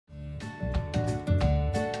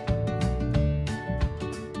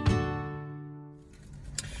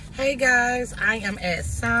Hey guys, I am at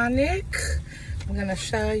Sonic. I'm gonna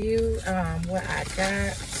show you what I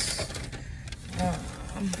got.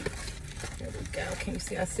 Here we go. Can you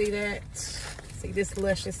see? I see that. See this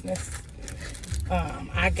lusciousness.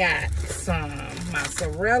 I got some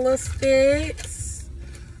mozzarella sticks.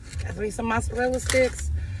 Got me some mozzarella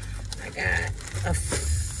sticks. I got a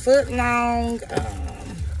foot long.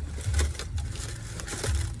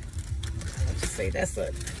 Let's see.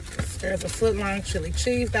 There's a foot long chili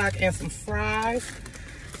cheese dog and some fries.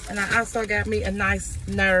 And I also got me a nice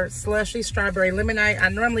nerd slushy strawberry lemonade. I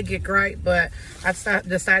normally get grape, but I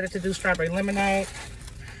decided to do strawberry lemonade.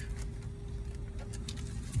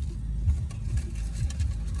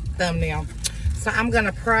 Thumbnail. So I'm going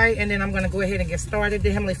to pray, and then I'm going to go ahead and get started.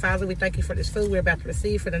 Dear Heavenly Father, we thank you for this food we're about to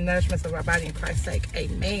receive, for the nourishment of our body in Christ's sake.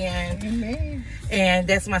 Amen. Amen. And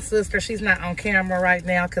that's my sister. She's not on camera right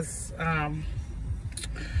now because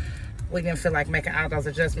we didn't feel like making all those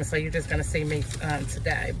adjustments, so you're just going to see me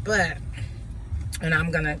today. And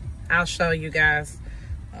I'll show you guys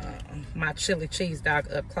my chili cheese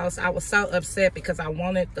dog up close. I was so upset because I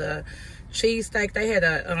wanted the cheesesteak. They had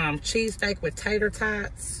a cheesesteak with tater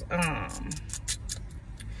tots.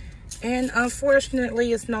 And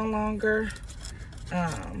unfortunately, it's no longer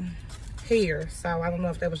here. So I don't know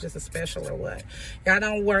if that was just a special or what. Y'all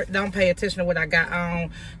don't pay attention to what I got on.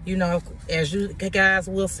 You know, as you guys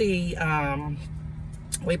will see,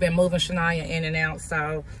 we've been moving Shania in and out.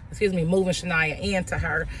 So, moving Shania into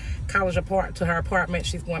her apartment.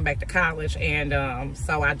 She's going back to college, and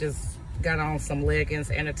so I just got on some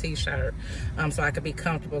leggings and a t-shirt so I could be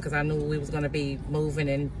comfortable, because I knew we was going to be moving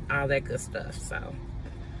and all that good stuff. So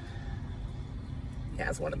you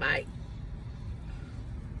guys want to bite?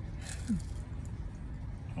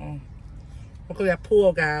 Look at that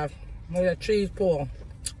pool, guys. Look at that cheese pool.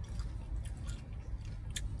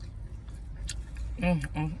 That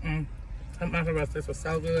mozzarella sticks was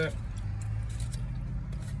so good.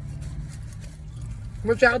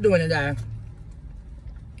 What y'all doing today?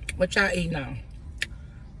 What y'all eating on?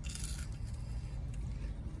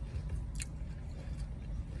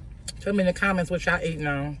 Tell me in the comments what y'all eating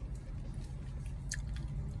on.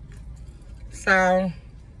 So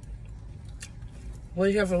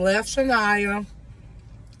we have left Shania.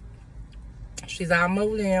 She's all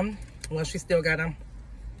moved in. Well, she still got to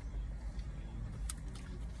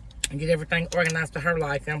get everything organized to her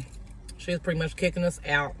liking. She's pretty much kicking us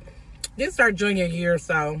out. This is our junior year,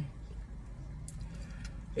 so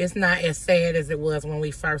it's not as sad as it was when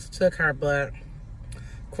we first took her. But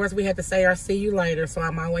of course, we had to say our see you later, so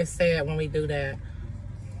I'm always sad when we do that.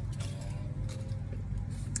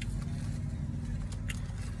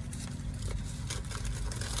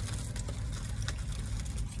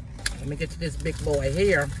 Let me get to this big boy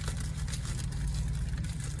here.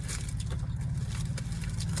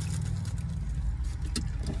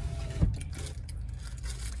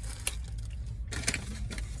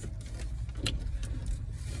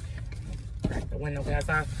 Crack the window, guys.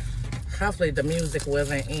 Hopefully the music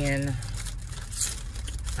wasn't in.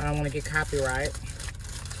 I don't want to get copyright.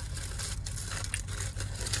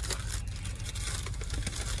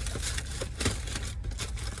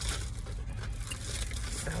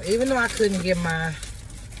 Even though I couldn't get my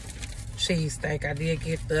cheesesteak, I did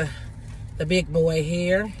get the big boy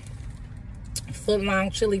here. Foot long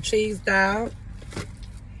chili cheese dog.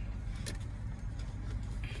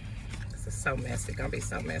 This is so messy. Gonna be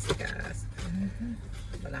so messy, guys.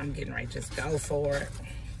 But I'm getting ready to just go for it.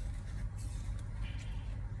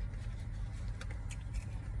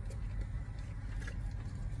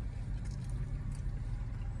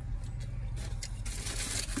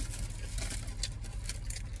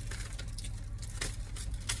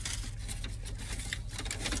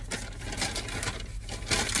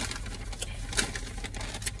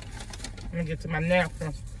 Let me get to my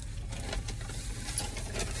napkin.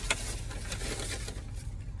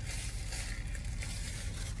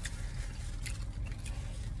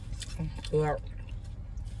 But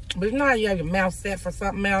you know how you have your mouth set for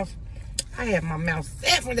something else? I have my mouth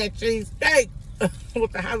set for that cheesesteak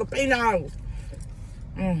with the jalapenos.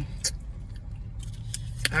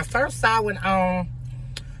 I first saw when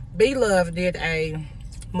B-Love did a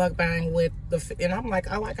mukbang with and I'm like,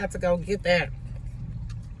 oh, I got to go get that.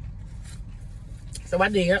 So I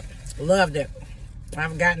did. Loved it.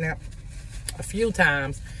 I've gotten it a few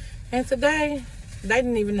times. And today, they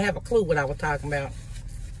didn't even have a clue what I was talking about.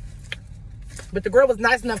 But the girl was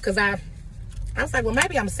nice enough, because I was like, well,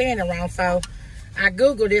 maybe I'm saying it wrong. So I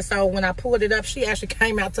Googled it. So when I pulled it up, she actually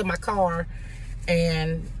came out to my car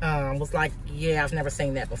and was like, yeah, I've never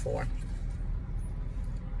seen that before.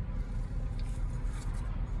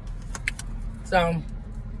 So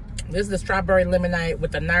This is the strawberry lemonade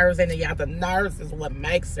with the nerves in it. Y'all, the nerves is what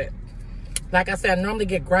makes it. Like I said, I normally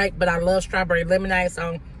get grape, but I love strawberry lemonade,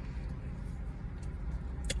 so,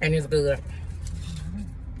 and it's good.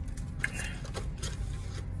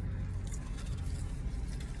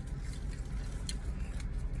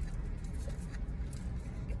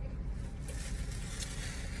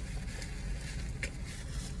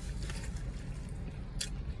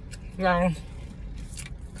 So,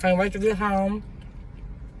 can't wait to get home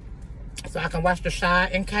so I can watch the Shy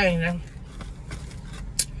and Kanan.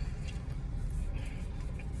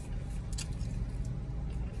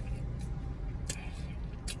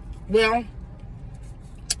 Well,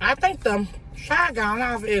 I think the Shy gone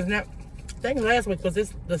off, isn't it? I think last week was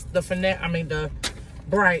the finale, I mean the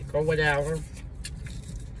break or whatever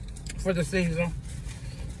for the season.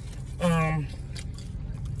 The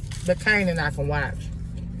Kanan I can watch.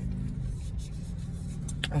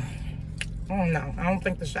 I don't know. I don't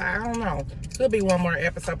think the Shy, I don't know. Could be one more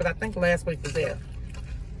episode, but I think last week was it.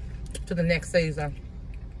 To the next season.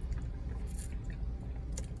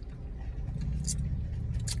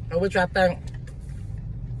 Which I think,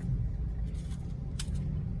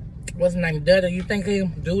 what's his name, Duddy? You think he,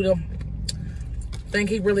 Doodle? Think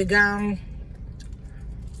he really gone?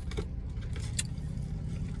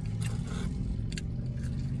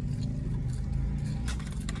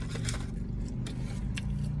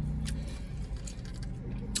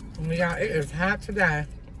 Yeah, it is hot today.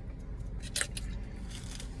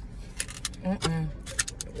 The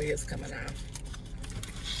lid's coming out.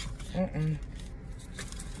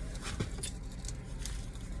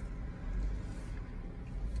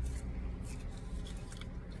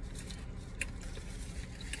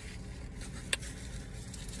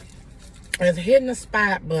 It's hitting the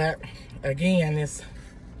spot, but again, it's...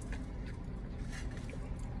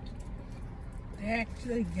 They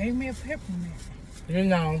actually gave me a peppermint. You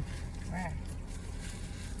know. Right.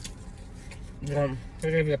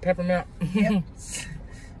 They gave you a peppermint? Yep.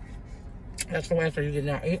 That's the way so you did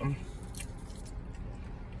not eat them.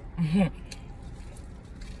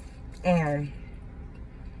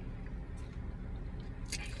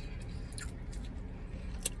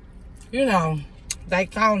 You know, they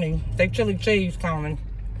coning, they chili cheese coning.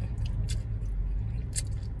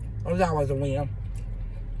 It was always a win.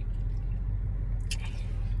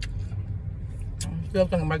 I'm still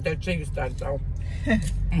thinking about that cheese stuff, though.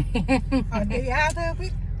 Are they out of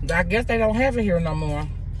it? I guess they don't have it here no more.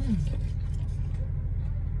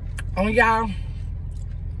 Oh, y'all,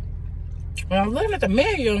 when I was looking at the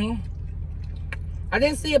menu, I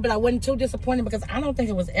didn't see it, but I wasn't too disappointed because I don't think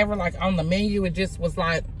it was ever like on the menu. It just was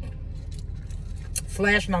like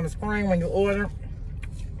flashing on the screen when you order.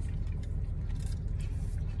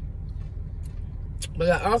 But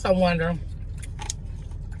I also wonder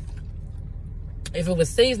if it was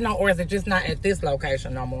seasonal or is it just not at this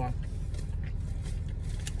location no more.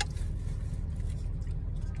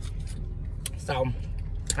 So I'm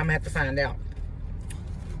gonna have to find out.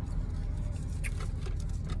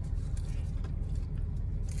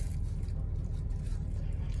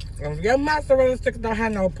 If your mozzarella sticks don't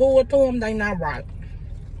have no pull to them, they not right.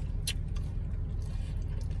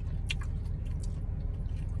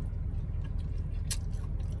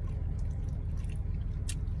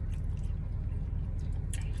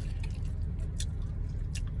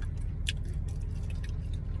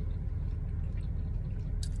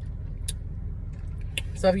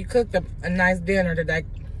 So if you cooked a nice dinner today,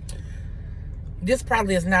 this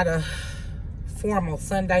probably is not a formal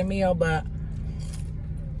Sunday meal, but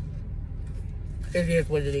it is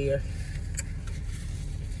what it is.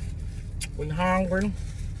 We're hungry.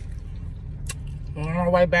 We're on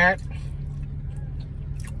our way back.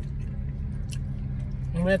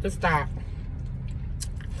 And we're at the stop.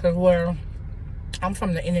 Because I'm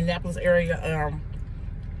from the Indianapolis area.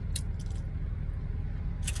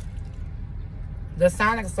 The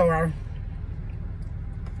Sonics are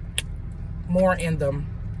more in the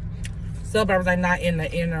suburbs. They're not in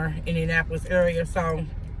the inner Indianapolis area. So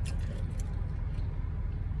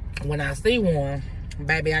when I see one,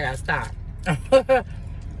 baby, I gotta stop.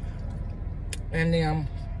 And then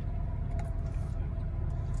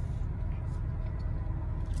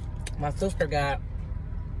my sister got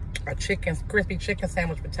a crispy chicken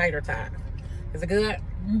sandwich potato tie. Is it good?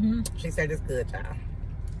 She said it's good, child.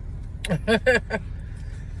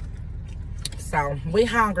 So we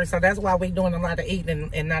hungry, so that's why we doing a lot of eating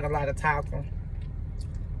and not a lot of talking.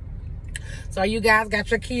 So you guys got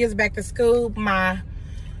your kids back to school. My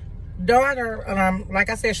daughter, like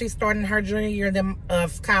I said, she's starting her junior year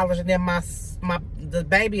of college, and then the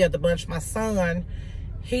baby of the bunch, my son,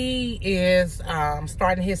 He is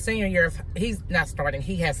starting his senior year of, he's not starting,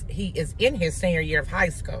 he is in his senior year of high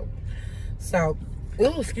school. So,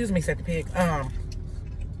 ooh, excuse me, said the pig.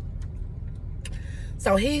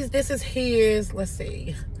 So this is his, let's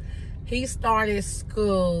see. He started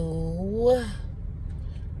school,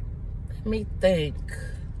 let me think,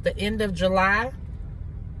 the end of July.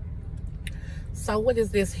 So what is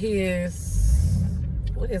this, his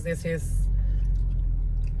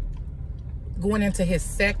going into his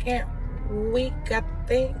second week, I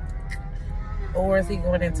think? Or is he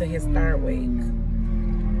going into his third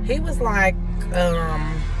week? He was like,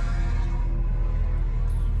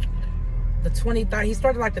 the 23rd, he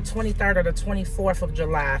started like the 23rd or the 24th of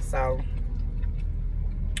July. So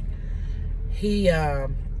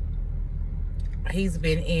he's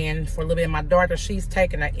been in for a little bit. My daughter, she's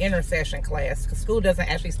taking an intercession class. School doesn't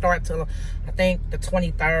actually start till, I think, the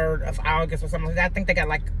 23rd of August or something like that. I think they got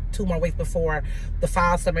like 2 more weeks before the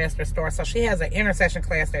fall semester starts. So she has an intercession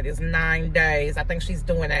class that is 9 days. I think she's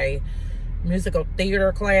doing a musical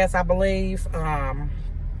theater class, I believe.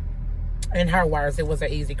 In her words, it was an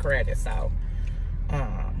easy credit. So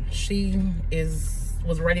she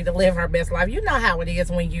was ready to live her best life. You know how it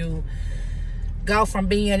is when you go from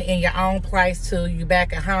being in your own place to you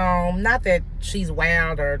back at home. Not that she's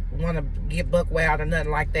wild or want to get buck wild or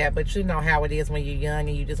nothing like that, but you know how it is when you're young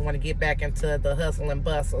and you just want to get back into the hustle and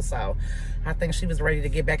bustle. So I think she was ready to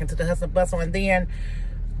get back into the hustle and bustle. And then,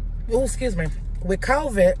 oh, excuse me, with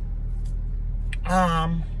COVID,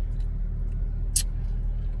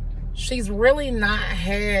 she's really not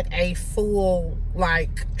had a full,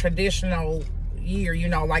 like, traditional year. You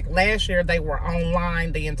know, like last year they were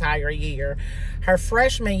online the entire year. Her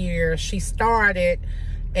freshman year she started,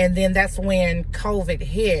 and then that's when COVID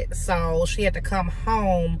hit, so she had to come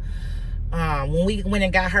home. When we went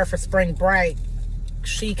and got her for spring break,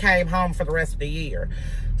 she came home for the rest of the year.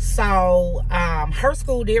 So her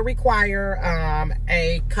school did require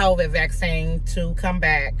a COVID vaccine to come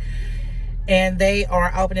back, and they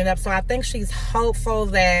are opening up. So I think she's hopeful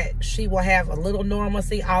that she will have a little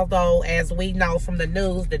normalcy, although as we know from the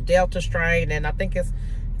news, the Delta strain, and I think is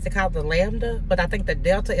it called the Lambda? But I think the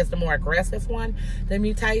Delta is the more aggressive one, the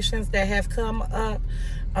mutations that have come up.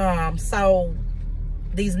 So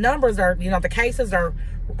these numbers are, you know, the cases are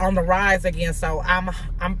on the rise again. So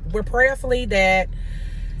we're prayerfully that,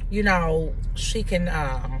 you know, she can,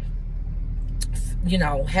 you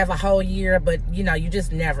know, have a whole year, but you know, you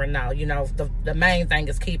just never know. You know, the main thing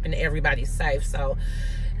is keeping everybody safe. So,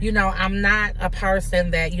 you know, I'm not a person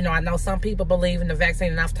that, you know, I know some people believe in the vaccine,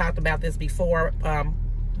 and I've talked about this before.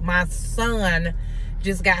 My son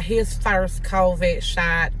just got his first COVID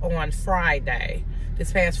shot on Friday,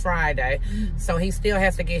 this past Friday. So he still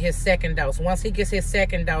has to get his second dose. Once he gets his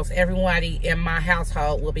second dose, everybody in my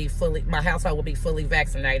household will be fully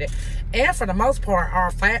vaccinated. And for the most part, our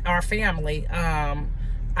family, I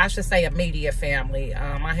should say immediate family.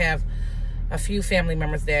 I have a few family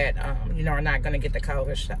members that, you know, are not going to get the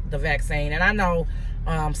COVID shot, the vaccine. And I know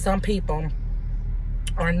some people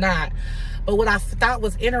are not. But what I thought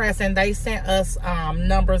was interesting, they sent us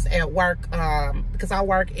numbers at work, because I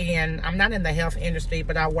work I'm not in the health industry,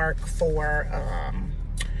 but I work for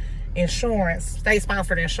insurance,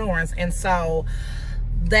 state-sponsored insurance. And so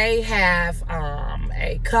they have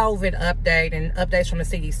a COVID update and updates from the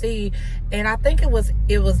CDC. And I think it was,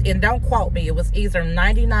 and don't quote me, it was either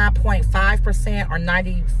 99.5% or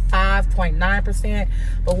 95.9%.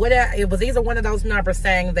 But whatever, it was either one of those numbers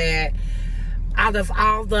saying that out of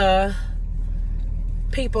all the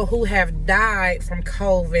people who have died from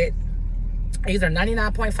COVID, either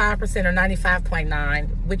 99.5% or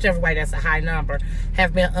 95.9%, whichever way, that's a high number,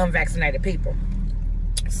 have been unvaccinated people.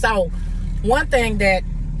 So one thing that,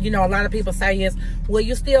 you know, a lot of people say is, well,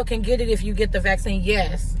 you still can get it if you get the vaccine.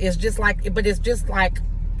 Yes, it's just like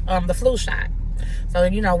the flu shot. So,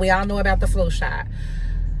 you know, we all know about the flu shot.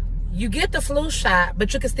 You get the flu shot,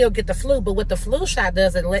 but you can still get the flu. But what the flu shot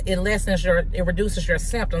does, it reduces your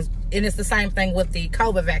symptoms. And it's the same thing with the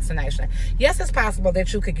COVID vaccination. Yes, it's possible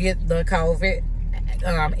that you could get the COVID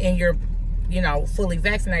and you're, you know, fully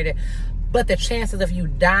vaccinated, but the chances of you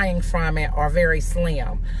dying from it are very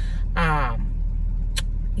slim.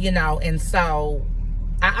 You know, and so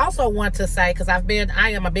I also want to say, because I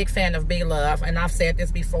am a big fan of B-Love, and I've said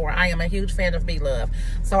this before, I am a huge fan of B-Love.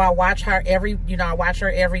 So I watch her every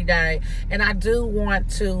day, and I do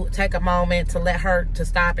want to take a moment to let her to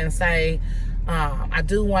stop and say, I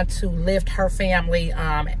do want to lift her family.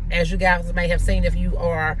 As you guys may have seen, if you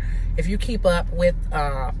keep up with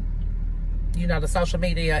you know, the social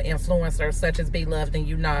media influencers such as Be Loved, and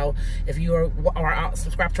you know, if you are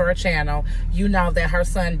subscribed to her channel, you know that her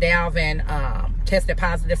son Dalvin tested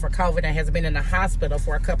positive for COVID and has been in the hospital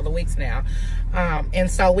for a couple of weeks now.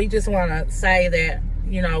 And so we just want to say that,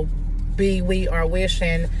 you know, we are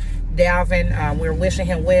wishing Dalvin, we're wishing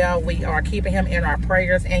him well. We are keeping him in our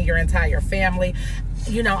prayers, and your entire family.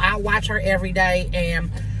 You know, I watch her every day,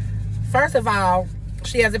 and first of all,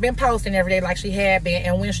 she hasn't been posting every day like she had been.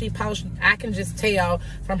 And when she posts, I can just tell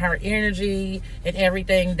from her energy and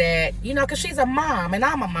everything that, you know, because she's a mom and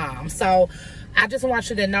I'm a mom. So I just want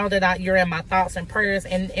you to know that you're in my thoughts and prayers.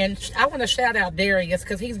 And I want to shout out Darius,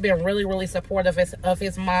 because he's been really, really supportive of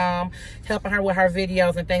his mom, helping her with her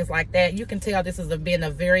videos and things like that. You can tell this has been a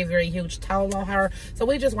very, very huge toll on her. So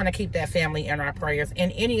we just want to keep that family in our prayers,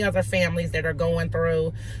 and any other families that are going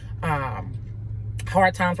through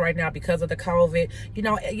hard times right now because of the COVID. You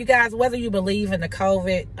know, you guys, whether you believe in the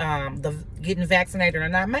COVID, the getting vaccinated or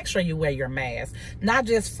not, make sure you wear your mask. Not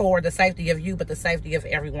just for the safety of you, but the safety of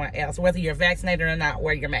everyone else. Whether you're vaccinated or not,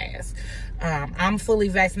 wear your mask. I'm fully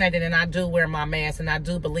vaccinated, and I do wear my mask, and I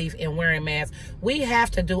do believe in wearing masks. We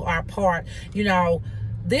have to do our part. You know,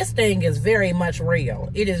 this thing is very much real.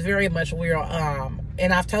 It is very much real.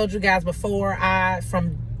 And I've told you guys before,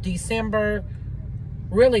 from December,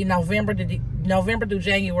 really November through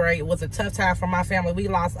January, it was a tough time for my family. We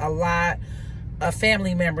lost a lot of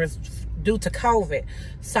family members due to COVID.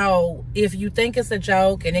 So if you think it's a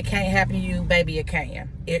joke and it can't happen to you, baby, it can.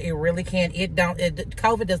 It really can.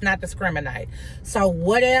 COVID does not discriminate. So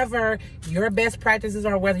whatever your best practices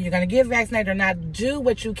are, whether you're going to get vaccinated or not, do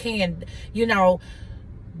what you can. You know,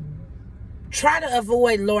 try to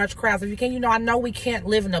avoid large crowds if you can. You know, I know we can't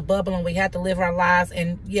live in a bubble, and we have to live our lives.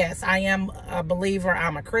 And yes, I am a believer.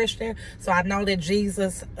 I'm a Christian. So I know that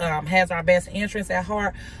Jesus has our best interests at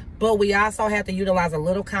heart. But we also have to utilize a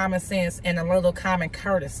little common sense and a little common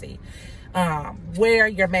courtesy. Wear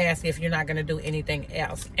your mask if you're not going to do anything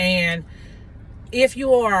else. And if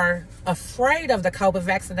you are afraid of the COVID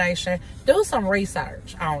vaccination, do some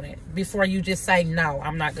research on it before you just say, no,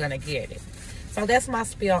 I'm not going to get it. So that's my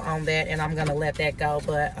spiel on that, and I'm going to let that go.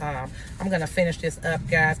 But I'm going to finish this up,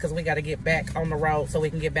 guys, because we got to get back on the road so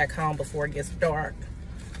we can get back home before it gets dark.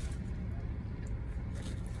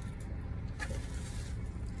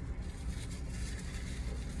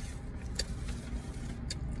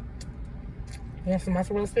 You want some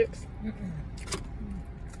mozzarella sticks?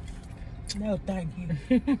 No, thank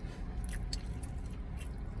you.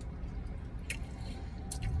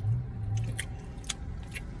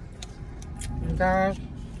 Guys,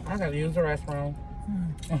 I gotta use the restroom.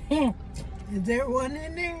 Is there one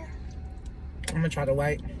in there? I'm gonna try to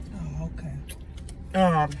wait. Oh,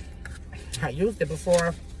 okay. I used it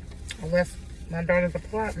before I left my daughter's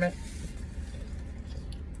apartment,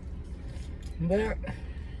 but it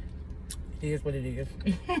is what it is.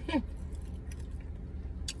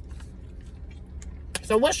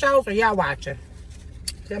 So what shows are y'all watching?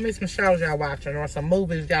 Tell me some shows y'all watching, or some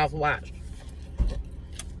movies y'all watched.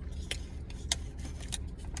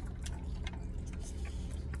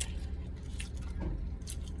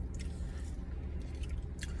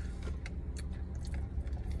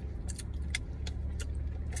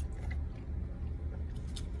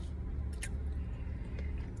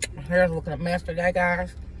 My hair's looking a mess today,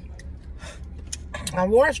 guys. I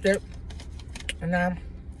washed it, and I've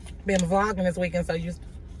been vlogging this weekend, so you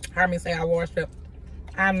heard me say I washed it.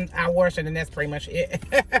 I washed it, and that's pretty much it.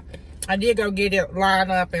 I did go get it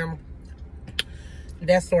lined up and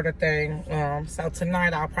that sort of thing. So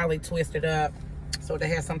tonight I'll probably twist it up so it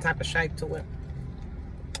has some type of shape to it.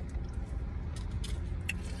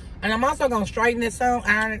 And I'm also gonna straighten it some,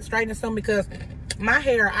 straighten it some, because my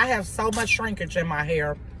hair, I have so much shrinkage in my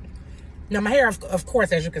hair. Now my hair, of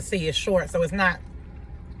course, as you can see, is short, so it's not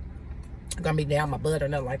gonna be down my butt or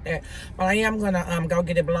nothing like that. But I am gonna go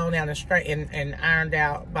get it blown out and straight and ironed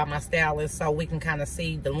out by my stylist, so we can kind of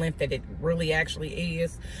see the length that it really actually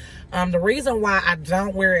is. The reason why I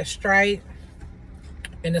don't wear it straight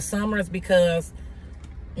in the summer is because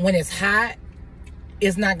when it's hot,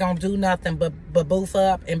 it's not gonna do nothing but boof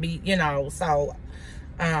up and be, you know, so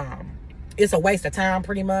it's a waste of time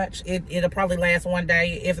pretty much. It'll probably last one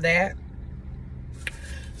day, if that.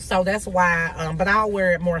 So that's why, but I'll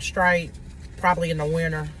wear it more straight probably in the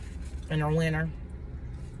winter. I'm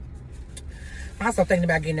also thinking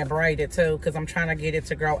about getting it braided too, because I'm trying to get it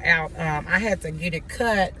to grow out. I had to get it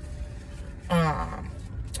cut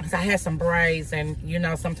because I had some braids, and you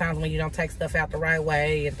know, sometimes when you don't take stuff out the right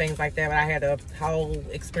way and things like that, but I had a whole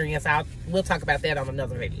experience. We'll talk about that on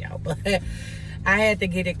another video. But I had to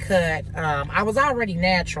get it cut. I was already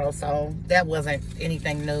natural, so that wasn't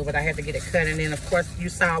anything new, but I had to get it cut. And then, of course, you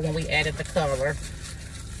saw when we added the color.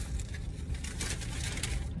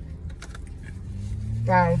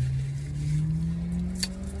 So,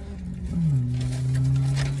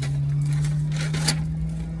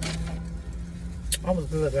 that was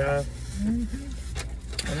good, guys. And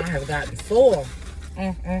I have gotten full.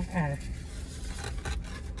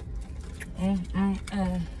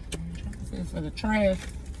 See, for the trash,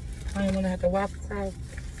 I don't want to have to walk across.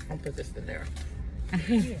 I'll put this in there.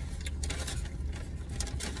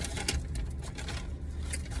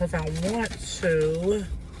 Because I want to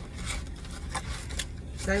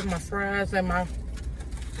save my fries and my,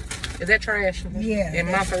 is that trash? Yeah. And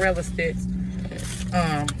mozzarella sticks.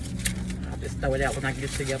 I'll just throw it out when I get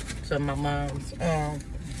to my mom's.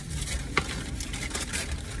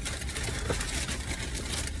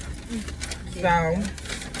 So, guys,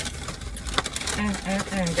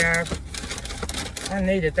 I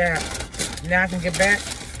needed that. Now I can get back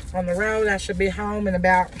on the road. I should be home in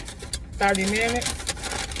about 30 minutes.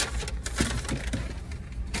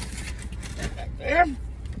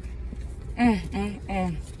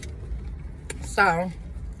 So,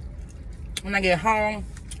 when I get home,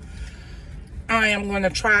 I am going to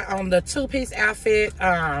try on the two-piece outfit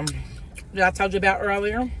that I told you about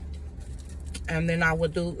earlier. And then I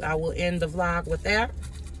will end the vlog with that.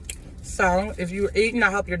 So, if you're eating, I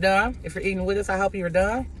hope you're done. If you're eating with us, I hope you're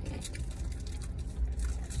done.